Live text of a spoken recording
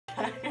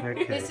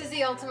Okay. This is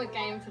the ultimate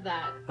game for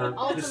that.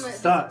 Just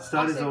start.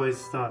 Start is always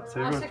start.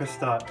 So everyone press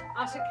start.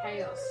 Utter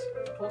chaos.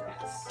 4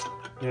 cats.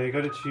 Yeah, you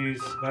got to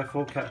choose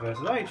 4 cat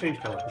versus. Oh, you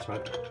changed colour. That's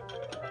right.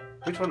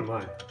 Which one am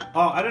I?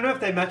 Oh, I don't know if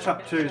they match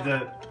up to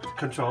the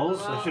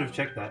controls. I should have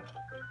checked that.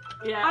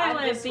 Yeah, I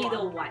want to be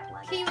the white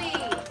one. Kiwi.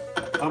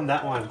 I'm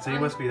that one, so you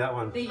must be that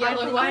one. The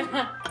yellow one.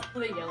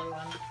 The yellow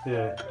one.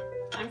 Yeah.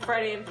 I'm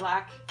Freddy in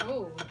black.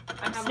 Oh.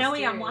 I'm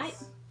Snowy, I'm white.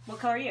 What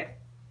colour are you?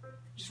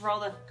 Just roll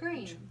the...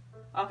 Green.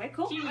 Okay,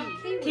 cool.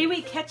 Kiwi.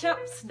 Kiwi, ketchup,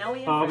 Snowy,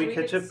 and Oh, Freddy. we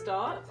ketchup.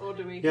 Start, or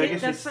do we? Yeah, I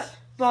Hit guess the it's...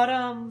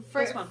 bottom.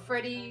 This one.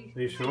 Freddy.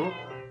 Are you sure?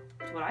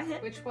 That's what I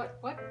hit. Which what?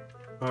 What?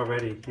 Oh,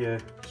 ready. Yeah,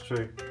 it's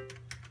true.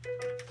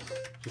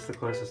 Just the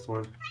closest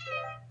one.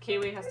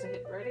 Kiwi has to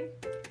hit ready.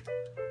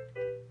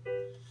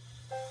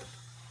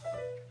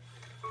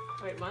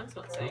 Wait, mine's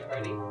not saying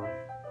ready.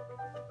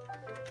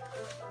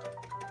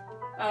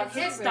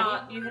 Hit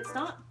start. You hit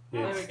start?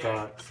 Yeah, There we go.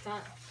 start.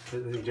 Start. I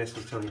think Jess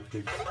was telling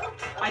you.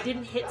 I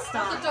didn't hit Not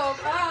start. the dog.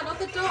 Ah, not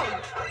the dog.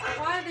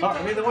 Why are they Oh,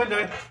 I'm in the window.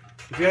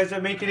 If you guys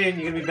don't make it in,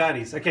 you're going to be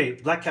baddies. Okay,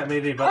 Black Cat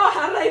made it in, but... Oh,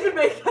 how did I even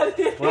make that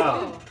in?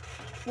 Wow.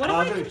 What am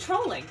I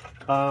controlling?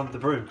 The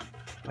broom,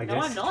 I guess.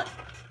 No, I'm not.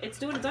 It's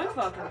doing its own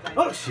fucking thing.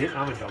 Oh, shit,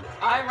 I'm a dog.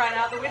 I ran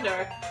out the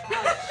window.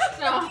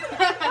 No.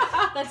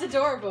 That's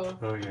adorable.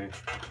 Okay.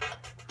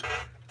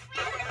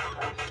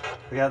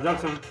 We got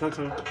dogs on, dogs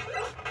on.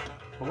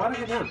 Well, why did I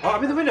get down? Oh,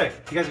 I'm in the window.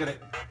 You guys got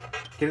it.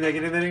 Get in there,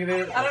 get in there, get in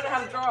there. I don't know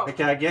how to draw.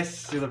 Okay, I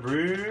guess you're the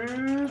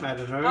broom. I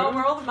don't know. Oh,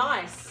 we're all the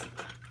mice.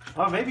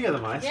 Oh, maybe you're the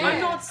mice. Yeah. I'm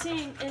not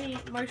seeing any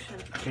motion.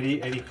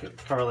 Any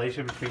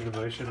correlation between the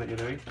motion that you're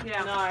doing?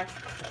 Yeah. No.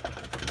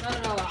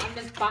 No. I'm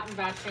just button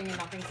bashing and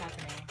nothing's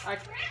happening.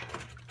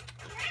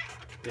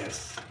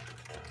 Yes.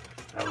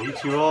 I'll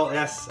eat you all.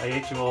 Yes, I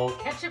ate you all.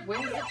 Ketchup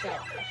wins the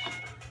challenge.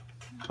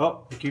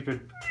 Oh, the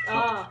Cupid.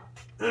 Ah.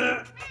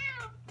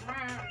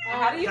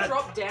 How do you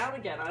drop down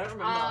again? I don't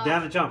remember.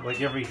 Down the jump,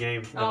 like every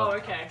game. Oh,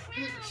 okay.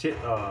 Shit.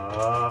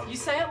 Oh. You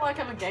say it like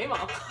I'm a gamer.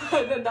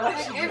 Then that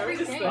I should every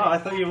notice game. Oh, that. I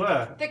thought you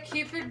were. The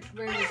Cupid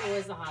room is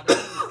always the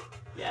hardest.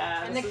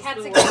 Yeah. And the this is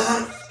cats the are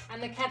worst.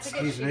 and the cats are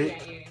Excuse shooting me.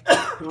 at you.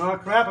 Oh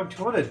crap! I'm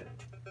taunted.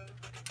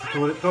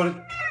 Taunted.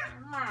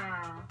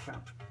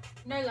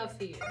 No love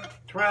for you.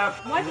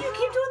 Crap. Why do you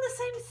keep doing the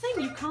same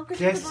thing? You can't control the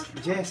Jess,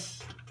 button. Jess.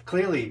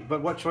 Clearly,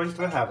 but what choice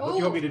do I have? What do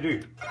you want me to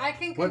do? I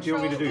can control. What do you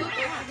want me to do? Look,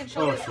 I can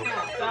control Oh, the shit.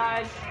 cat.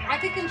 Died. I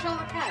can control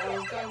the cat. I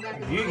was going back.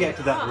 If and you forth. get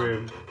to that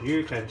room,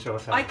 you can show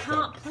us how. I to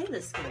can't play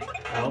this game.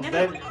 Well, I never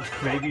then will.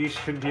 maybe you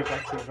shouldn't be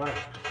back to it. Right.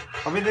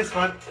 I'm in this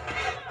one.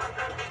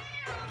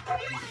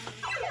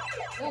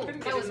 Oh, Couldn't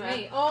that get was in there.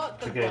 me. Oh,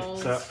 the Okay,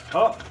 balls.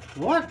 so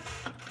what?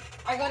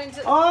 I got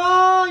into.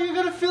 Oh, you're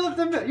gonna fill up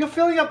the milk. You're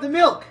filling up the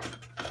milk,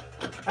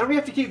 and we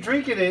have to keep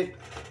drinking it,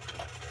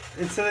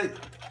 and so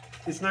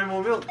it's no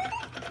more milk.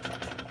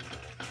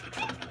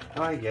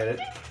 I get it.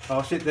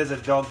 Oh shit, there's a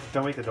dog.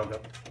 Don't wake the dog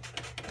up.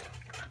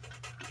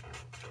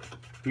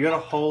 You gotta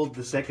hold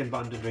the second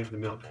button to drink the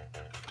milk.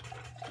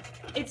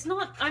 It's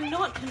not. I'm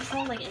not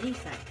controlling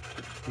anything.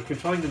 You're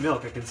controlling the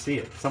milk, I can see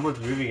it. Someone's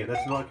moving it.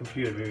 That's not a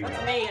computer moving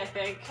That's it. me, I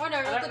think. Oh no,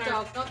 I not don't the know.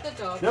 dog. Not the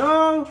dog.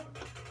 No!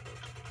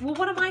 Well,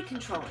 what am I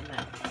controlling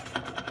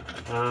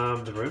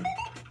then? The room?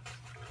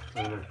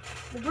 I don't know.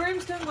 The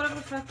broom's doing whatever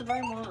the fuck the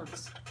broom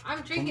wants. I'm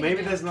Well, drinking. maybe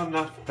milk. there's not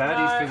enough No,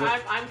 baddies for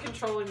the... I'm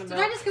controlling the Did I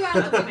milk. just go out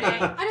of the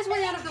window? I just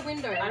went out of the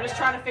window. I'm just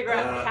trying to figure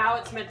out how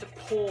it's meant to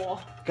pour.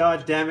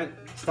 God damn it.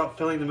 Stop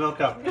filling the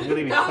milk up. You're gonna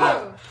be No,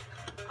 fat.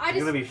 I You're just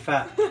gonna be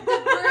fat.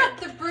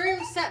 the broom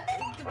pushed me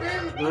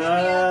out of the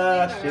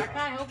window. shit. I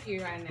can't help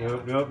you right now.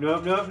 Nope, nope,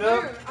 nope, nope,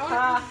 No, nope.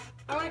 I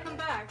want to come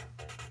back.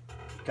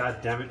 God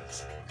damn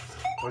it.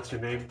 What's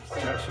your name?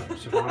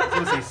 Siobhan. I was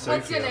gonna say Sophie.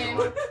 What's your name?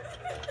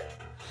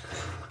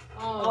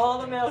 Oh, All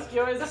the milk,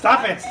 yours.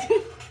 Stop it!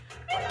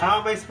 How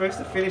am I supposed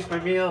to finish my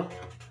meal?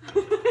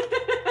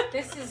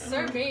 this is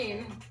so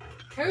mean.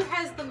 Who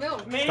has the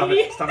milk? Me. Stop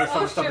it, stop it,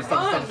 stop it, stop it, stop it,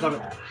 stop it, stop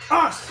it.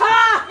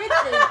 Oh, With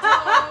the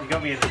dog. you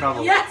got me in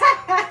trouble. Yes!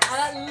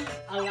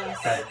 Alas,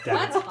 God damn it.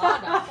 that's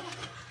harder.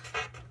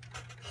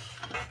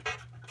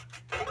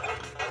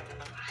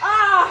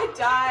 Ah, I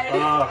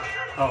died.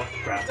 Oh,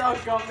 crap. Dog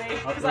got me.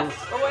 'Cause I-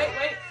 Up-close. oh,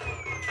 wait.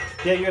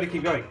 Yeah, you gotta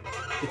keep going.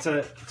 It's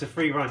a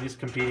free run, just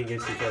competing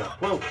against each other.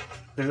 Whoa,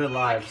 there's no I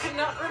lives.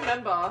 cannot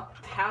remember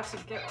how to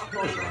get up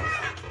on this.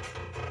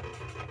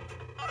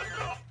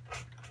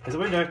 There's a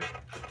window.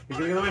 He's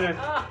gonna get the window.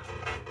 Ah,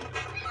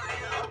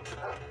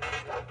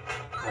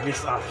 I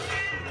missed. Ah,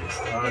 I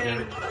missed. Oh,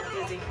 damn it.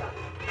 dizzy.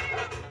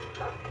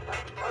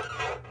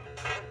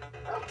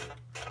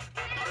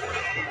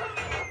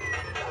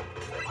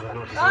 I don't know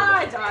what to do Ah,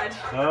 I about died.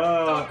 it. Dog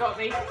Oh, got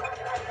me.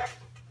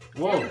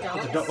 whoa. Dead It's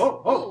a dogs. dog. Oh,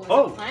 Ooh,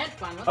 oh, it's a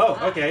plant one. What's oh,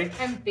 that? okay.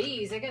 And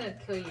bees, they're gonna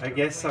kill you. I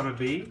guess I'm a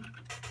bee.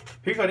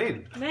 Who got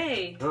in?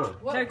 Me. Oh.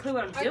 What? No clue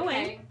what I'm doing.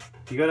 Okay.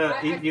 You gotta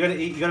I- eat. You gotta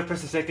eat. You gotta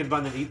press the second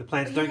button and eat the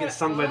plants. Don't get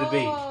stung by the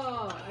bee.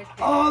 Oh, okay.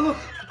 Oh, look.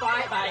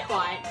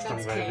 Bite. Stung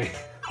That's by the key.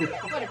 bee.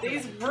 What a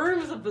These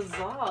rooms are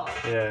bizarre.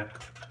 Yeah.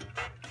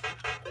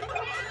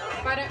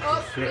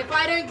 If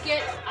I don't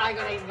get, I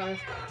gotta eat both.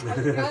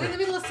 I was in the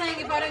middle of saying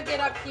if I don't get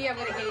up here, I'm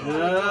gonna get eaten.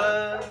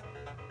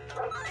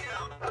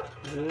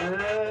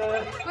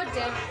 God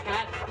damn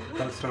cat.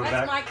 That's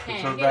my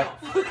can. Get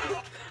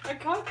off. I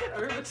can't get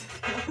over to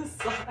the other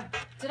side.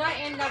 Did I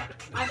end up?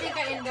 I think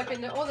I ended up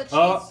in the cheese.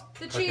 Oh,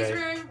 the cheese okay.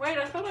 room. Wait,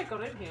 I thought I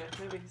got in here.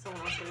 Maybe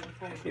someone else got in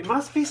before me. It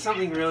must be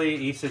something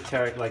really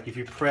esoteric, like if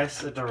you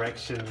press a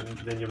direction,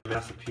 then your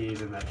mouse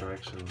appears in that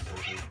direction or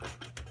something.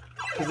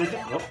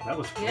 Oh, that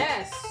was cool.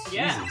 Yes.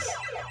 Yeah. Jesus.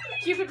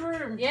 Cupid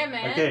room. Yeah,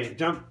 man. Okay,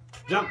 jump.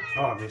 Oh,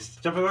 I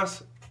missed. Jump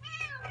across.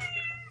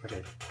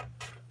 Okay.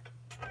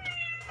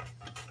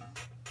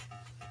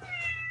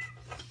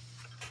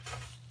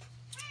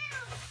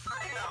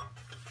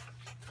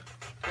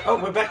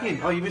 Oh, we're back in.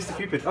 Oh, you missed the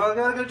Cupid. Oh, I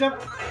gotta jump.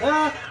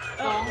 Ah!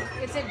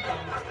 Bonk. It said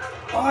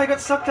bonk. Oh, I got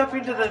sucked up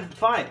into the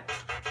fight.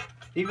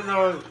 Even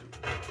though...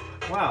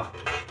 Wow.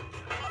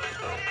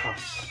 Oh,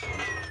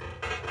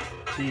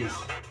 jeez.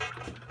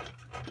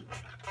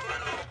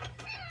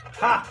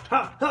 Ha!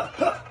 Ha! Ha!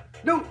 Ha!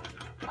 No!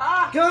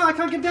 Ah! God, I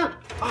can't get down.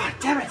 Ah,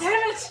 damn it!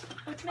 Damn it!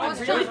 I was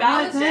really trying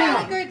bad to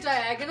down. go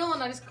diagonal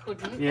and I just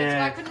couldn't. Yeah. That's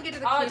why I couldn't get to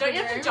the Oh, Cupid don't you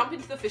have to room. jump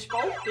into the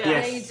fishbowl? Yeah,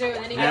 Yes. you do,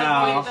 and then you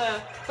Yeah. get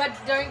the...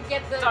 But don't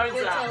get the Don't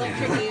it's zap.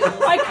 electric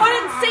eels. I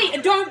couldn't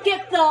see. Don't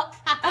get the.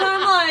 And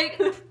I'm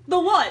like, the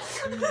what?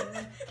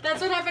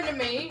 That's what happened to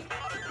me.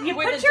 You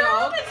With put the your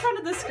dog. arm in front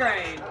of the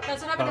screen.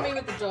 That's what happened to me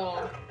with the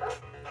dog.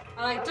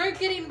 I'm like, don't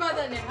get in by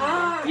the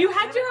neck. You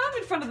had your arm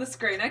in front of the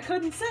screen. I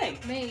couldn't see.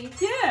 Me?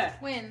 Yeah.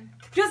 When?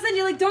 Just then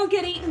you're like, don't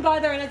get eaten by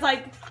there, and it's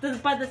like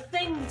by the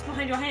thing that's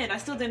behind your hand. I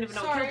still didn't even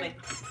know what killed me.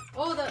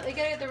 Oh, you gotta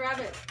get the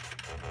rabbit.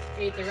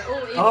 Eat the evil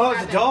Oh,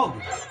 rabbit. it's a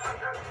dog.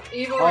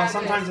 Evil Oh, rabbit.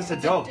 sometimes it's a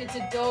dog. It's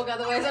a dog,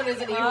 otherwise known as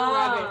an evil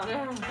Ah.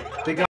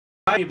 rabbit. The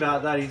guy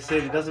about that, he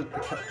said it doesn't.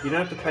 You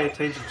don't have to pay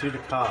attention to the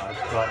card,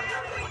 but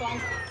Bonk.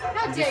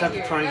 How you dare just have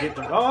you? to try and get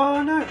them.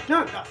 Oh no!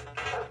 No!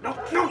 No!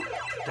 No!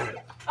 Damn it!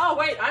 Oh,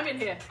 wait, I'm in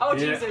here. Oh,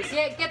 Yeah. Jesus.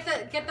 Yeah,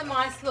 get the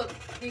mice. Look,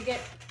 you get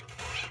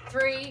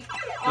 3.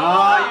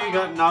 Oh, you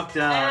got knocked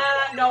out.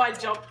 No, I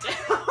jumped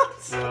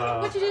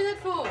out. What'd you do that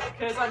for?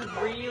 Because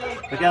I'm really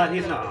The bad guy,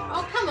 he's at- not.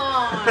 Oh, come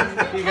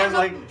on. You guys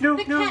like no,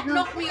 The no, cat no.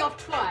 knocked me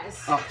off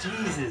twice. Oh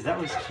Jesus, that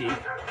was cheap.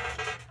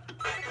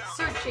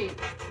 So cheap.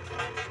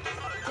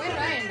 Where did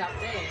I end up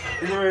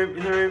there? In the room,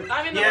 in the room.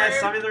 I'm in the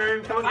yes, room. I'm in the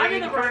room. Come on, I'm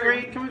Green. in the Come on, room.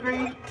 Green. Come on,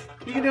 Green.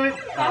 You can do it.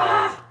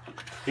 Ah!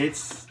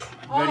 It's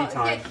Oh, ready yeah,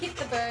 time. hit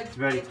the bird.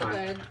 ready hit the time.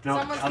 bird. No,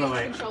 Someone's other getting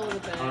way. control of the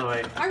bird. Other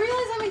way. I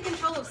realize I'm in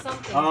control of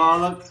something. Oh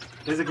look,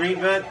 there's a green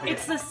bird. Okay.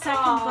 It's the second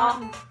Aw.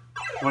 button.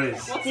 What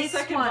is? What's the This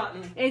second one.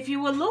 button? If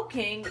you were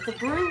looking, the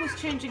brew was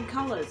changing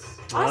colours.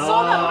 I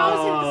saw that when I was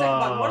hitting the second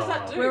button. What does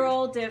that do? We're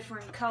all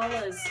different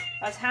colours.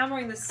 I was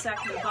hammering the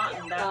second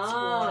button. That's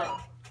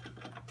Ah.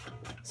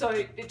 So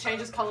it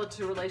changes colour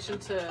to relation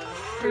to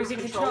who's Who's in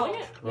controlling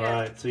control. it? Yeah.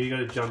 Right, so you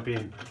gotta jump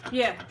in. what.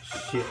 Yeah.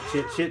 Shit,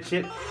 shit, shit,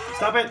 shit.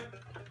 Stop it!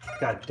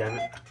 God damn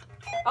it.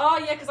 Oh,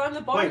 yeah, because I'm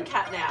the bottom Wait.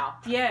 cat now.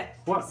 Yeah.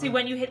 What? See,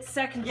 when you hit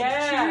second,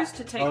 Yeah. you choose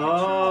to take Oh,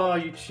 control.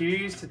 you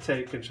choose to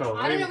take control.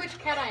 I don't know which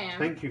cat I am.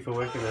 Thank you for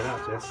working that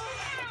out, Jess.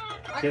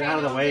 Okay, Get out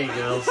of the no. way,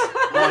 girls.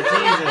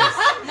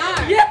 Oh,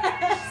 No.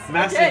 Yes! Jesus.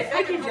 Massive. Okay,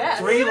 thank you, Jess.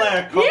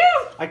 3-layer cock.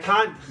 You! I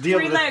can't deal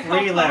with a Three-layer cock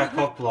 3-layer block.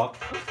 cock block.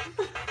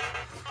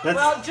 That's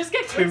Well, just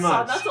get too good, son.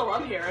 much. That's all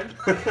I'm hearing.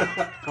 Oh,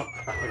 crap,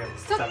 I got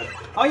 7.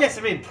 Oh, yes,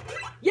 I'm in.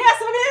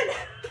 Yes, I'm in!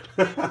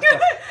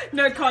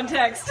 No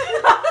context.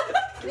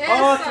 Yes,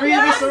 Oh, 3 of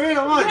us are in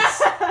at once. Yes!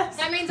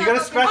 That means You I gotta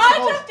got scratch I the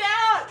holes. jumped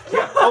out!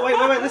 Yeah. Oh,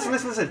 wait.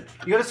 Listen.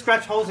 You gotta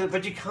scratch holes in it,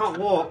 but you can't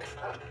walk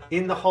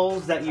in the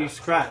holes that you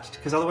scratched,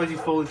 because otherwise you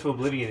fall into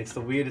oblivion. It's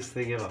the weirdest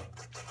thing ever.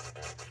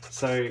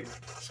 So,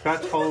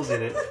 scratch holes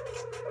in it,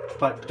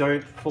 but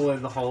don't fall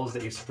in the holes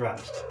that you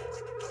scratched.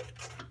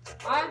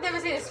 I've never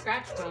seen a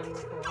scratch button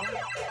before.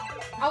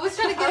 I was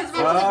trying to get as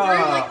much Ah, as the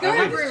broom, like, go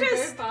I broom, was go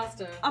just-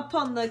 faster. Up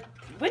on the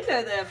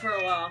window there for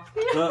a while.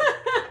 Look,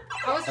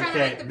 I was trying to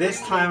okay, make the this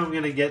broom- time I'm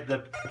gonna get the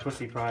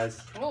pussy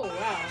prize. Oh,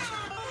 wow.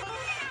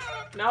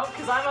 No,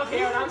 because I'm up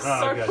here and I'm Oh,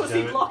 so God pussy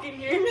damn it.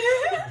 blocking you.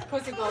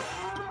 Pussy block.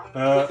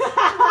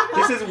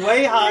 This is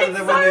way harder It's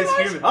than so when there's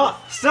much- human. Oh,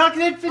 stuck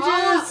in it,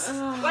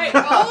 bitches! Wait,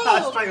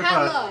 Oh, Strike a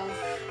cat prize.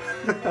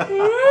 love.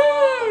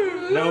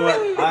 No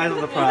what? Eyes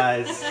on the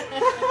prize.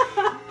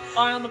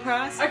 Eye on the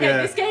prize. okay,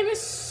 Yeah. this game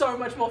is so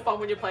much more fun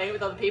when you're playing it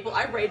with other people.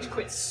 I rage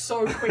quit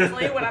so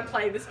quickly when I'm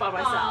playing this by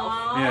myself.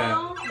 Aw,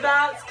 Yeah.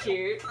 That's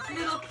cute.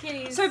 little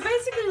kitties. So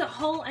basically, the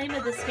whole aim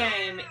of this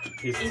game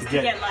Is is to to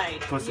get get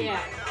laid. pussy.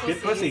 yeah,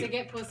 Get pussy. pussy. To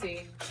get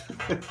pussy.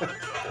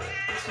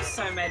 This was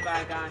so made by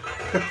a guy.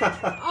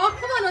 Oh,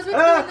 come on, I was meant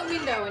to go in the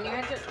window and you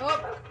had to. Oh,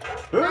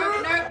 nope.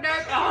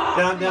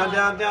 Oh,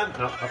 Down.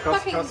 No,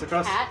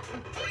 across. Cat.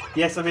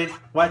 Yes, I'm in.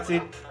 White's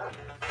in.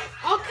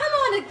 Oh, come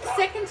on, a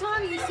second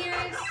time? Are you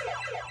serious?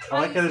 I like Are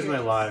how you there's no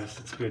serious? lives.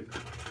 It's good.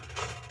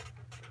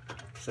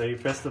 So you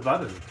press the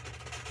button.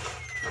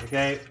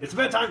 Okay, it's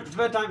bird time.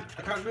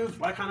 I can't move.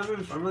 Why can't I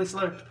move? I'm really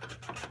slow.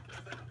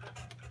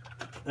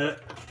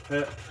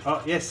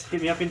 Oh, yes.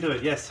 Hit me up into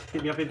it. Yes,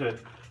 hit me up into it.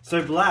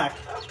 So black.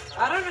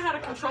 I don't know how to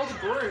control the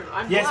broom.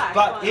 I'm Yes, black.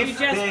 but like- if You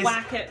just there's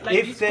whack it. Like, you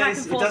if whack and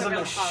there's it forth doesn't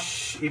real fast.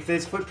 shh, if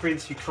there's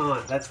footprints you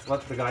can't. That's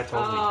what the guy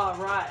told me. Oh,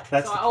 right.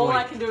 That's so the all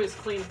I point. can do is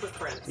clean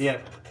footprints. Yeah,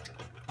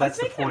 that's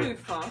I the think they point. move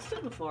faster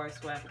before, I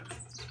swear.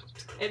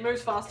 It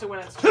moves faster when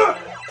it's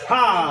turning.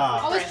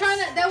 Ha! I was trying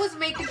to. That was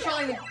me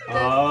controlling the. Oh.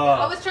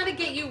 I was trying to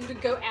get you to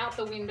go out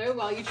the window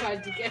while you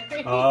tried to get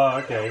me. Oh,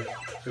 okay.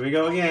 Here we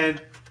go again.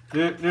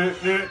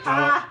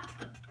 Ah.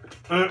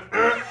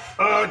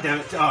 Oh, damn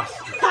it. Oh,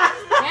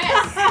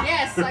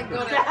 Yes, I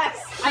got it.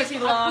 Yes. I see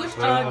locked pushed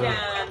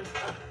again.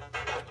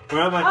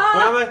 where am I?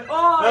 Ah. Where am I?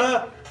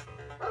 Oh.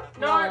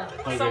 No.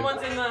 Okay.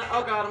 Someone's in the.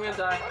 Oh god, I'm gonna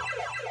die.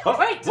 Oh,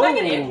 Wait, did whoa, I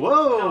get in?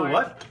 Whoa, No.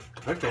 what?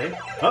 Okay.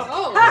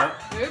 Oh,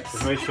 yeah.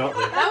 oops. Very short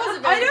there. That was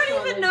a very I don't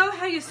short even one. know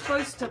how you're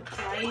supposed to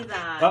play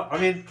that. Oh,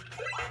 I'm in.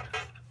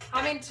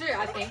 I'm in two,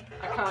 I think.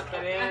 I can't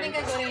get in. I think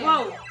I got in.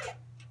 Whoa.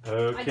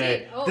 Okay.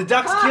 did. Oh. The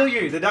ducks Ah. kill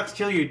you. The ducks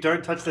kill you.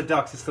 Don't touch the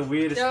ducks. It's the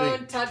weirdest thing.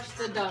 Don't touch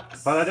the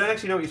ducks. But I don't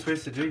actually know what you're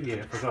supposed to do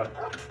here. I forgot.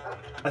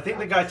 I think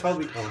the guy told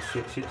me. Oh,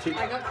 shit.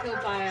 I got killed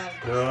by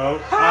a. No.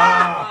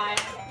 Ah!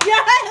 By...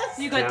 Yes!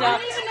 You Damn got it. I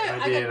ducked. don't even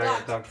know. I did. I got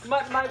got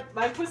ducked. ducked.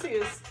 My pussy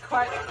is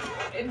quite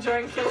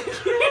enjoying killing you.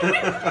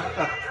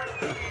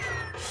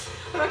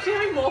 I'm actually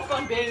having more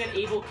fun being an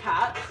evil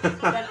cat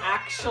than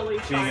actually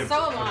Being trying a, So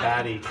a am I.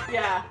 baddie.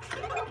 Yeah.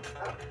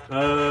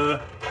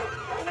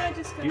 Can I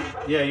just go?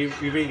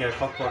 You're being a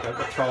cockblocker,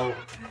 a troll.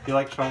 You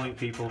like trolling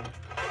people.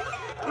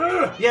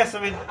 Yes,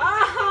 I'm in.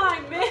 Ah, I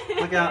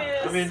missed! Look out.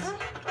 I'm in.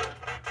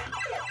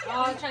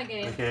 Oh, I'm trying to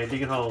get in. Okay,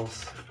 digging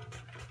holes.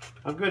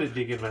 I'm good at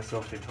digging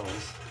myself in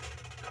holes.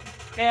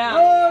 Yeah.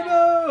 Oh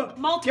no!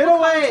 Multiple Get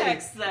away!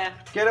 contexts there.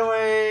 Get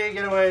away!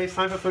 Get away! It's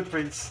time for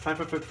footprints. Time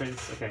for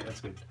footprints. Okay,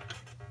 that's good.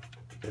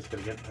 Just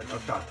gonna get.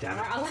 Oh god damn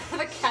it! Alright, I love how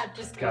the cat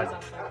just goes God.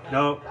 up like that.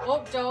 No.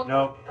 Oh, dog.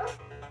 No.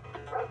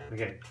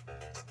 Okay.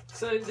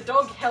 So the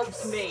dog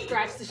helps me.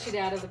 Scratch the shit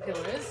out of the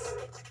pillars,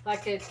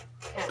 like a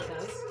cat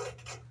does.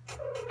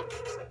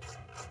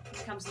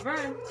 Here comes the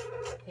broom.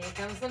 Here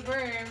comes the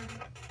broom.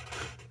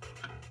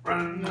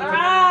 Run.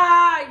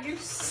 Ah, you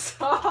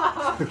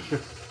suck!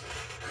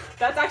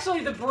 That's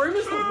actually, the broom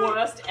is the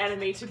worst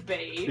enemy to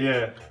be.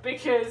 Yeah.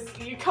 Because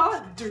you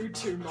can't do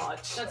too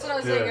much. That's what I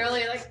was saying Yeah.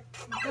 earlier. Like,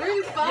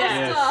 broom faster.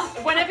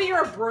 Yes. Whenever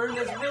you're a broom,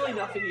 there's really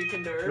nothing you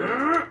can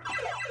do.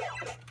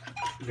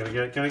 Gotta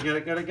get it, gotta get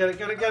it, gotta get it,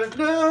 gotta get it.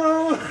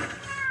 No!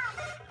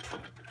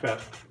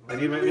 Crap. I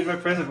need my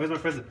present. Where's my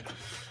present?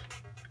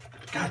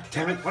 God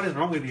damn it, what is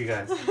wrong with you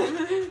guys?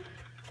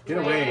 Get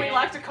away. We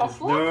like to There's cough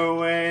block? no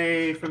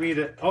way for me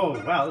to. Oh,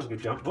 wow, that was a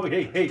good jump. Oh,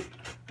 hey, hey.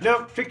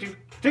 No, tricked you.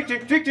 Tricked you,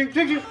 tricked you,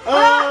 tricked you.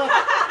 Oh!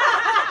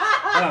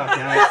 Oh,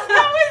 damn it.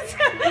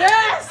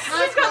 Yes!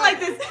 She's got like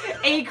this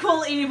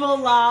equal evil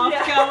laugh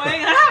Yeah.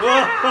 going.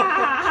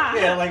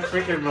 Yeah, like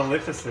freaking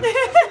Maleficent.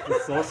 The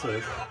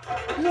sorceress.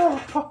 No.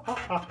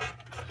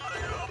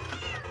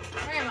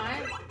 Where am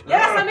I?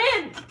 Yes, I'm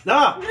in!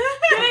 No!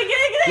 Get in, get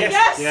in, get in!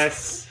 Yes,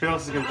 yes. Who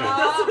else is going to do it?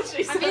 That's what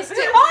she I said. missed it.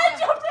 I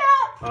jumped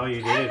out! Oh,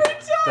 you did. Every time.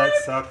 That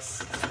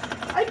sucks.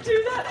 I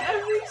do that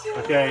every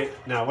time. Okay,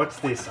 now what's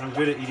this? I'm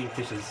good at eating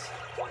fishes.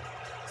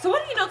 So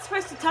what are you not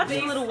supposed to touch?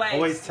 The little waves.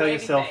 Always tell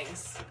Wavy yourself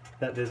things.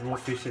 that there's more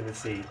fish in the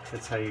sea.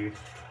 That's how you.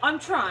 I'm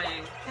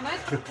trying. Can I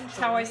control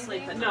how I anything?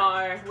 sleep at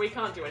No, we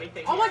can't do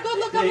anything. Oh my god,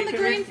 look, Yeah, I'm you in the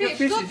can green be- you're fish.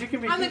 fishes, Look, you can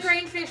be I'm the fish.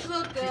 green fish.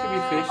 Look, You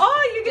can be fish.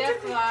 Oh, you get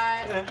Death to.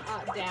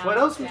 light, down. What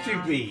else would you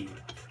down. be?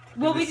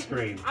 Well, in we. this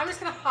screen. I'm just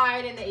gonna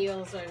hide in the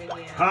eels over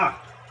here. Ha!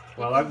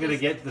 Well, I'm gonna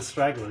get the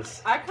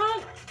stragglers. I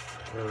can't.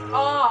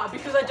 Ah,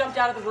 because I jumped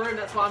out of the room,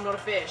 that's why I'm not a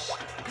fish.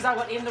 Because I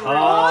went in the room.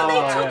 Oh, Oh, they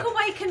yeah. took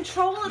away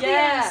control of Yeah.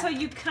 the end, so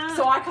you can't.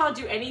 So I can't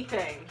do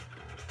anything.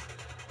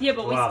 Yeah,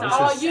 but we Wow, started.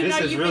 Oh, is- you this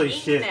know is you've really been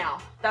eaten shit. now.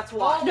 That's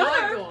why. Oh, No, my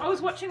no, God. I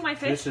was watching my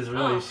fish. This is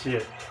really Oh.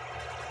 shit.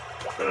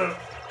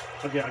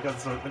 Okay, I got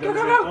this one. I got Go,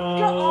 this go, one.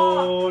 go!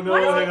 Oh, no, Why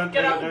is hang it- on.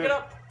 Get hang up, on, hang get on.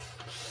 up.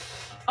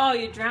 Oh,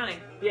 you're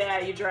drowning. Yeah,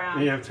 you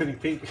drowned. Yeah, I'm turning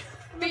pink.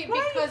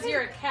 Because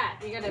you're a cat,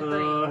 you gotta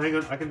breathe. Hang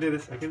on, I can do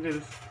this. I can do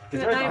this. Is Yeah,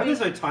 there, I maybe. hope there's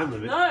no time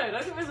limit. No, I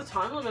don't think there's a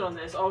time limit on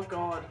this. Oh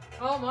god.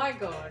 Oh my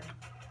god.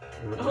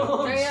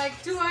 Oh, Are you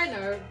like, do I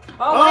know?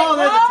 Oh, wait,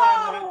 there's no! a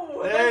time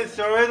limit. There's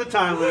sure is a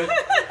time limit.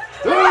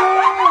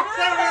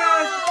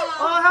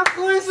 Oh, how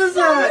close was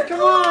that?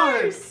 Come on.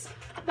 Close.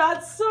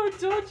 That's so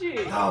dodgy.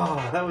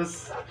 Oh, that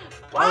was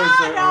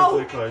Ah,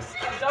 really no. close.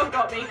 Dog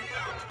got me.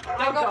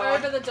 I Dog got gone.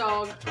 over the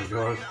dog. Oh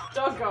god.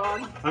 Dog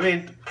gone. I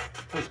mean,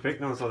 that was quick.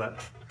 No one saw that.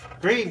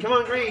 Green, come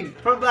on, green.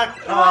 From black.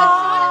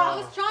 I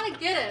Oh. was trying to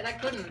get it, I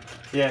couldn't.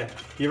 Yeah,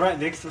 you're right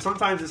next to.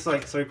 Sometimes it's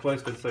like so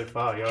close but so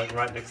far. You're like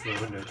right next to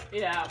the window.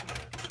 Yeah.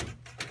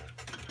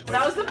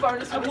 That was the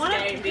bonus I of this want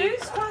game, it. dude.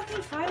 Who's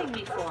fucking fighting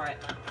me for it?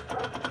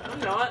 I'm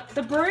not.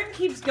 The broom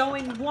keeps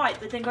going white,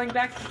 but then going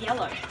back to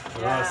yellow.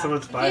 Yeah. Oh,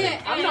 someone's fighting.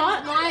 Yeah, I'm and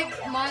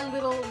not. my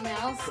little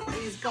mouse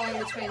is going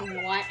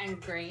between white and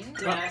green.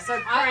 Yeah,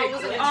 so I great.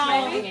 wasn't Oh.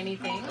 controlling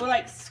anything. We're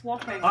like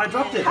swapping. I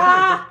dropped it.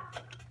 Ah!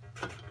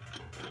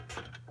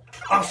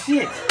 Oh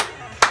shit!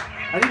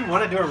 I didn't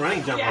want to do a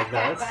running jump like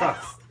that. That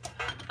sucks.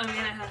 I'm gonna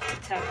have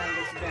to tap out of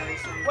this very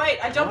soon. Wait,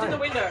 I jumped in Why?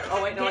 the window.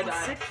 Oh wait, no, I Getting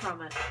died. sick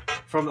from it.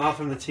 From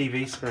the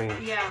TV screen.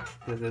 Yeah.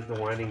 The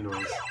whining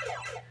noise.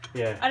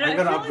 Yeah. I I'm feel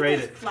gonna like upgrade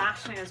there's it.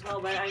 flashing as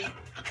well, but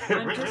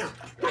I'm just...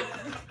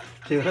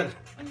 See that?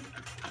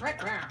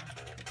 Right round.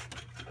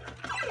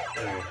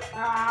 Okay.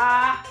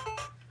 Ah.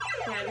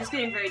 Yeah, I'm just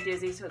getting very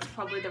dizzy, so it's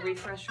probably the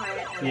refresh rate.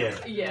 And Yeah.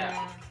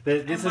 Yeah.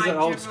 This is And my an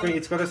old general- screen.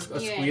 It's got a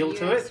Yeah, squeal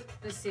to you're it,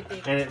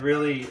 Specific. and it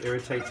really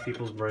irritates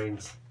people's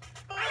brains.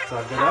 So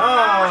I've got.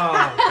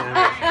 Oh,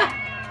 damn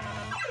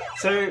it.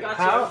 So Gotcha.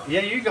 how?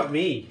 Yeah, you got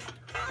me.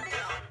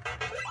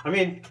 I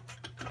mean,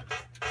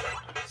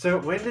 so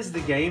when does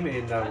the game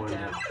end? I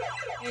wonder.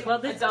 Damn. Well,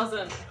 It this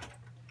doesn't.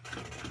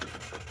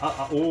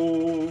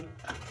 Oh.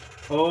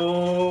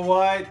 Oh,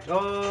 what?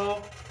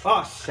 Oh.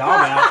 Oh, shut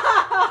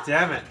up.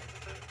 Damn it.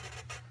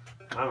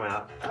 I'm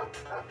out.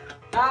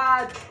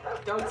 Ah,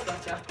 dog's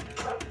gotcha.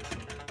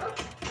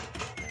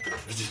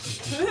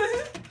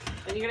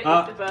 Then you're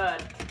gonna eat the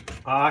bird.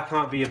 Oh, I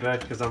can't be a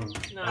bird because I'm.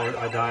 No.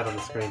 I died on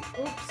the screen.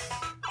 Oops.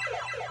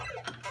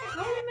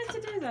 How are we meant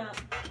to do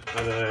that?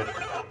 I don't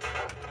know.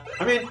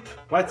 I mean,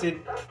 white's in.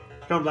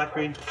 Come on, black,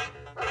 green.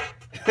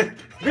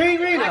 Green,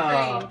 green. Black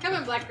Oh. green. Come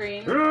on, black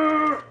green.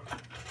 Oh,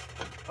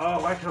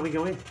 why can't we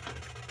go in?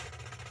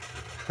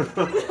 That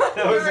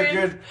was We're a in.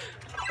 good.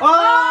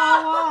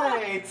 Oh,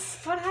 white!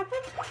 What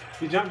happened?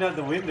 You jumped out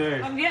the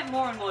window. I'm getting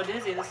more and more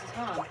dizzy. This is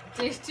hard.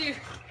 Did you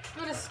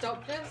want to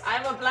stop this?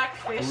 I'm a black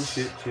fish. Oh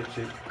shit, shit,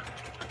 shit.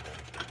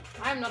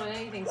 I'm not on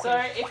anything. So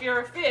if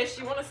you're a fish,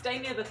 you want to stay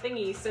near the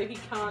thingy so he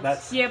can't.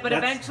 That's Yeah, but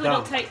that's eventually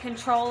dumb. it'll take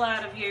control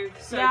out of you.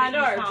 So Yeah, I that you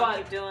know, can't but-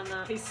 keep doing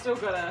that. He's still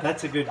gotta.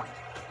 That's a good.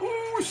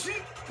 Oh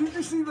shit! Did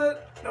you see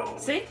that? No.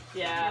 See?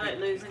 Yeah. You're like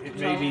losing It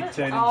control made me of it.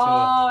 turn into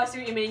Oh, I see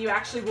what you mean. You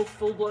actually will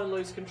full blown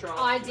lose control.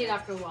 I did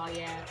after a while,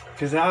 yeah.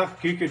 because now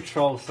you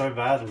control so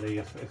badly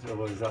if it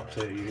was up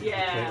to you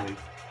Yeah. completely.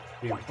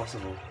 It'd be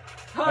impossible.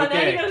 Oh, now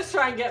Okay. you're gonna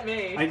try and get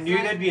me. I knew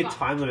So there'd be a fuck.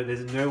 time limit.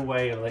 There's no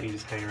way I'll let you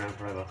just hang around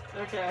forever.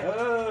 Okay.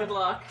 Oh. Good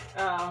luck.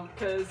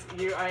 Because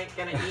you ain't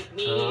gonna eat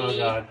me. Oh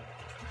god.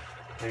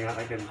 Hang on,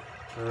 I can.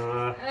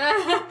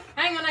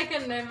 Hang on, I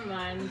can. Never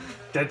mind.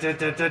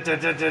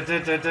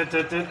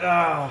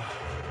 Oh.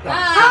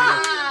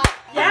 Ah!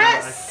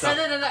 Yes! I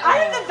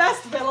I'm the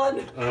best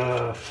villain.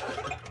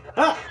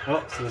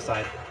 Oh,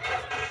 suicide.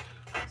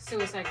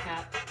 Suicide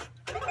cat.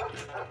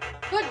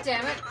 God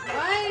damn it!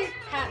 Why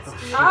cats do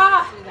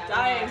Ah, do that?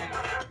 dying.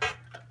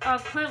 Oh,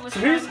 Clint was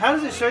So trying... how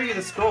does it show you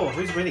the score?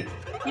 Who's winning?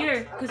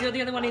 You, because you're the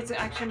only one who's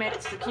actually made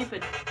it to the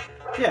Cupid.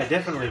 Yeah,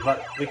 definitely,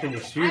 but we can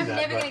assume I'm that.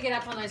 never but... gonna get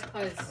up on those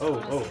clothes. Oh,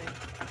 honestly.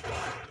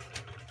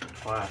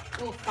 Fire.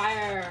 Oh,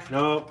 fire.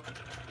 Nope.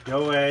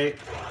 Go away.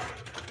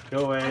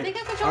 Go away. I think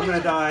I'm controlling.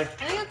 gonna die. I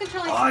think I'm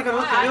controlling. Oh, I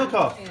got fire. the milk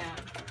off. Yeah.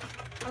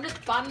 I'm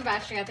just button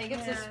bashing. I think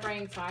it's just Yeah.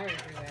 spraying fire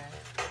everywhere.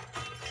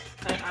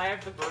 I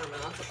have the broom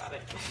and that's about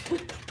it.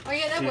 Oh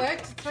yeah, that Shit.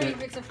 worked. 3 Shit.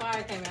 bits of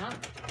fire came out.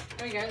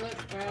 There we go. Look,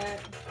 right.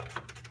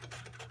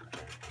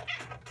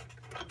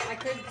 I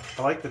could.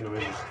 I like the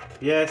noises.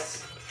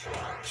 Yes.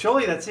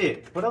 Surely that's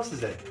it. What else is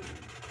there?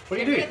 What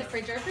do you Get do? the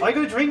fridge open. I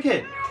gotta drink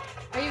it.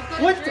 Oh, you've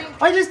got What? to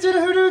drink. I just did a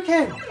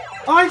Hadouken.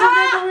 Oh, I jumped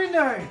out the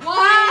window.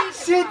 Why?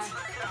 Shit.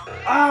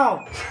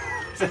 Ow.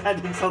 It's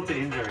an insult to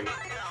injury.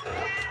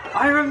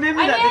 I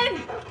remember that.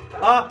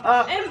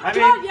 I'm in! I'm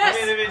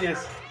in,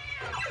 yes.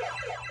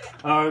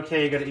 Oh,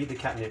 okay, you gotta eat the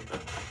catnip.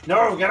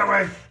 No, get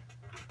away.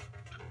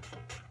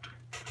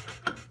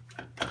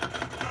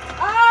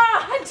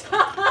 Ah, I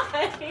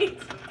died!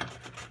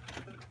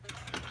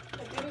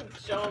 I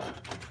didn't jump.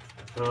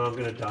 Oh, I'm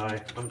gonna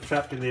die. I'm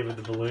trapped in there with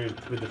the balloon,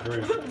 with the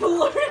broom.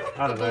 Balloon.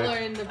 I don't know.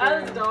 Balloon, the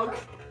That is balloon. dog.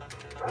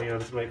 Hang on,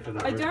 let's wait for the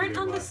I broom to don't go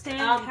by.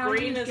 understand how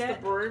Green you is the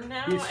get... broom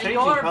now, He's and changing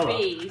you're a colour.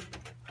 bee.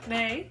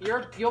 Me?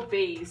 You're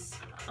bees,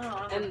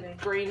 Oh, I'm and me.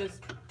 green is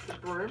the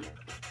broom.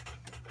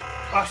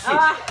 Oh shit!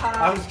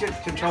 Ah. I was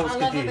controls I love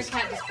that the confused.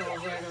 cat just falls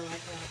over like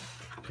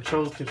that.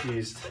 Controls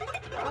confused.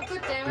 Oh,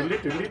 god damn Doodly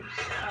it. doodly.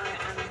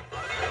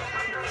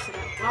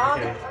 Oh,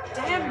 Okay.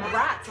 the damn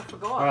rats! I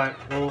forgot. All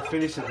right, well, we'll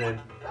finish it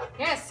then.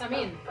 Yes, I'm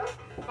in.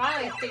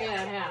 Finally figured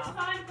out how.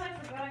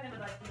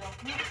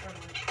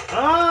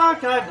 Oh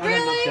god! I got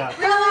Really? knocked out.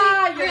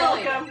 Ah, Really? you're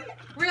Really? welcome.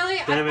 Really?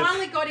 Damn it. I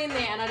finally got in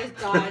there and I just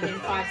died in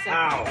 5 seconds.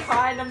 Ow!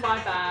 Kind of my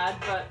bad,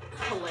 but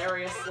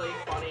hilariously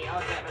funny.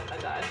 Oh damn it, I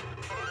died.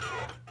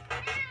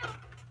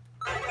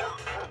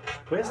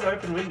 Where's the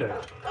open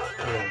window?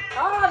 Oh,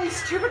 Oh, these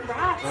stupid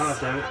rats! oh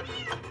damn it!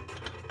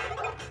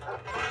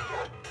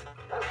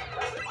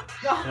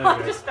 No, There we I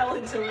go. just fell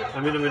into it.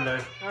 I'm in the window.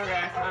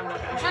 Okay, I'm not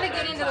gonna. I'm trying to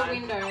get into the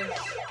window.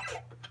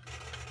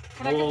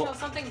 Can I Well- control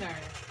something? No.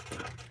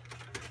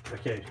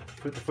 Okay,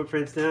 put the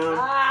footprints down.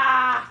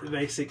 Ah! The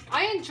basic.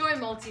 I enjoy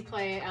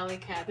multiplayer, Alley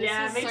Cat. This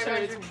Yeah, is me so too.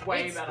 much- It's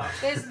way better.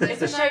 There's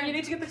It's a no- shame you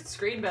need to get the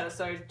screen better,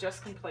 so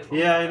just complete.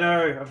 Yeah, I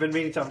know. I've been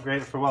meaning to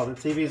upgrade it for a while. The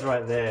TV's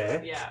right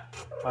there. Yeah.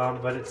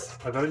 But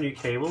I've got a new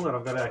cable and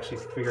I've got to actually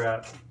figure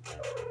out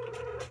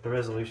the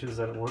resolutions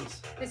that it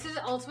wants. This is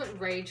an ultimate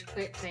rage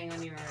quit thing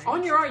on your own.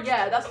 On your own,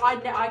 yeah. That's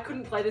I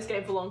couldn't play this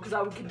game for long because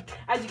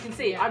as you can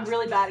see, Yeah. I'm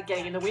really bad at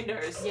getting in the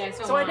windows. Yeah,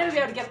 so I'd am I. never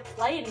be able to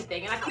play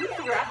anything, and I couldn't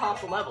figure out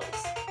half the levels.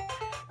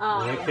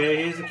 Okay,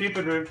 here's the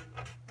Cupid room.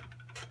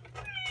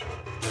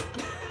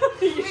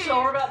 Are you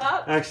sure about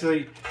that?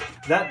 Actually,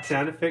 that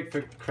sound effect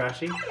for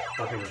crashing.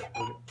 Oh, hang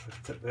on.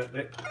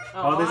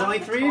 Oh, there's only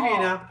 3 of you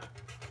now.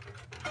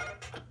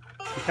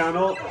 You can't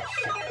all. Oh,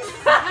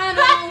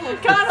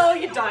 shit. Can't all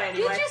you die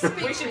anyway. just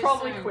speak We should too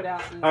probably soon. quit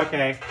out.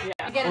 Okay.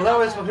 Yeah. Get Well, that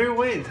was another. who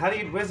wins.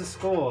 Where's the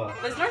score?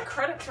 There's no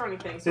credits or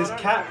anything. So There's I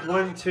don't Cat know.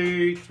 1,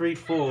 2, 3,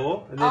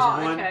 4, and there's Oh,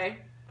 one. okay.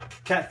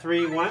 Cat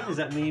 3, 1. Is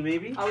that me,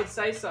 maybe? I would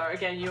say so.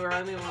 Again, you were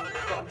only the one that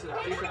got into the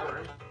Cupid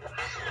room.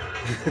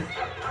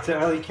 So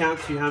it only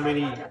counts you how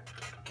many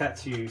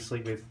cats you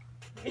sleep with.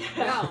 Yeah.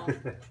 Wow.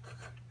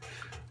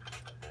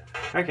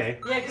 Okay.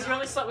 Yeah, because you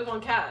only slept with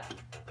one cat.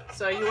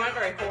 So you weren't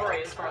very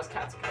hoary as far as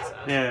cats are concerned.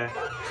 Yeah.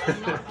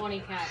 I'm not a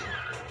horny cat.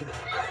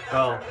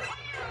 Well,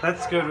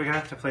 that's good. We're gonna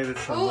have to play this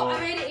some Oh, more. I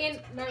made it in.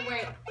 No,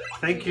 wait.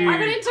 Thank I you.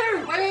 got in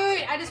too!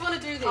 Wait. I just want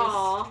to do this.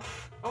 Aww.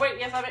 Oh wait,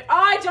 yes,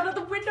 I jumped out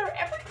the window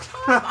every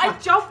time! I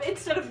jump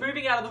instead of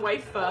moving out of the way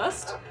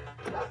first.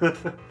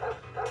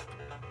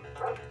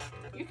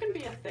 You can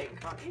be a thing,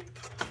 can't you?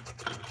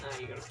 No,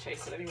 you gotta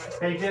chase it anyway.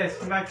 Hey Jess,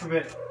 come back for a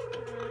bit.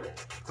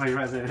 Oh, you're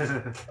right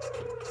there.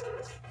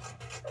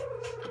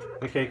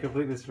 Okay,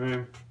 complete this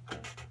room.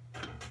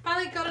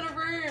 Finally got in a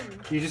room.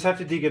 You just have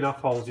to dig enough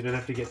holes. You don't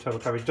have to get total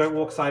coverage. Don't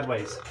walk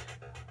sideways.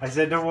 I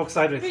said don't walk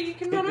sideways. But you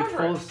can run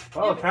over it.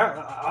 Oh, Yeah,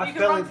 apparently I You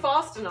can fell run in.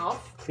 fast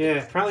enough. Yeah,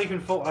 apparently you can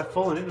fall. I've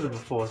fallen into them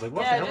before. It's like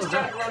what Yeah, the hell just is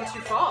don't that? run too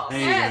fast. There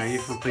you Yes. go.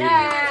 You've completed it.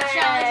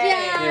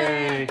 Challenge,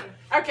 Yay.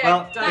 Okay,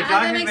 Well, the done. that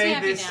guy who makes me made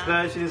happy this now.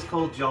 version is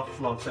called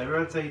Joffloff. So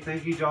everyone say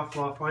thank you,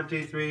 Joffloff. 1,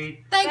 2,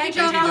 3. Thank you, Thank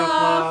you, Thank you,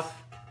 Joffloff. Joffloff.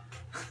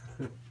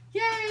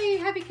 Yay,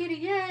 happy kitty,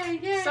 yay,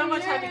 yay. So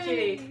much yay, happy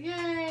kitty.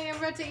 Yay, I'm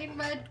about to eat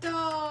my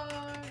dog.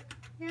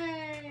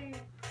 Yay.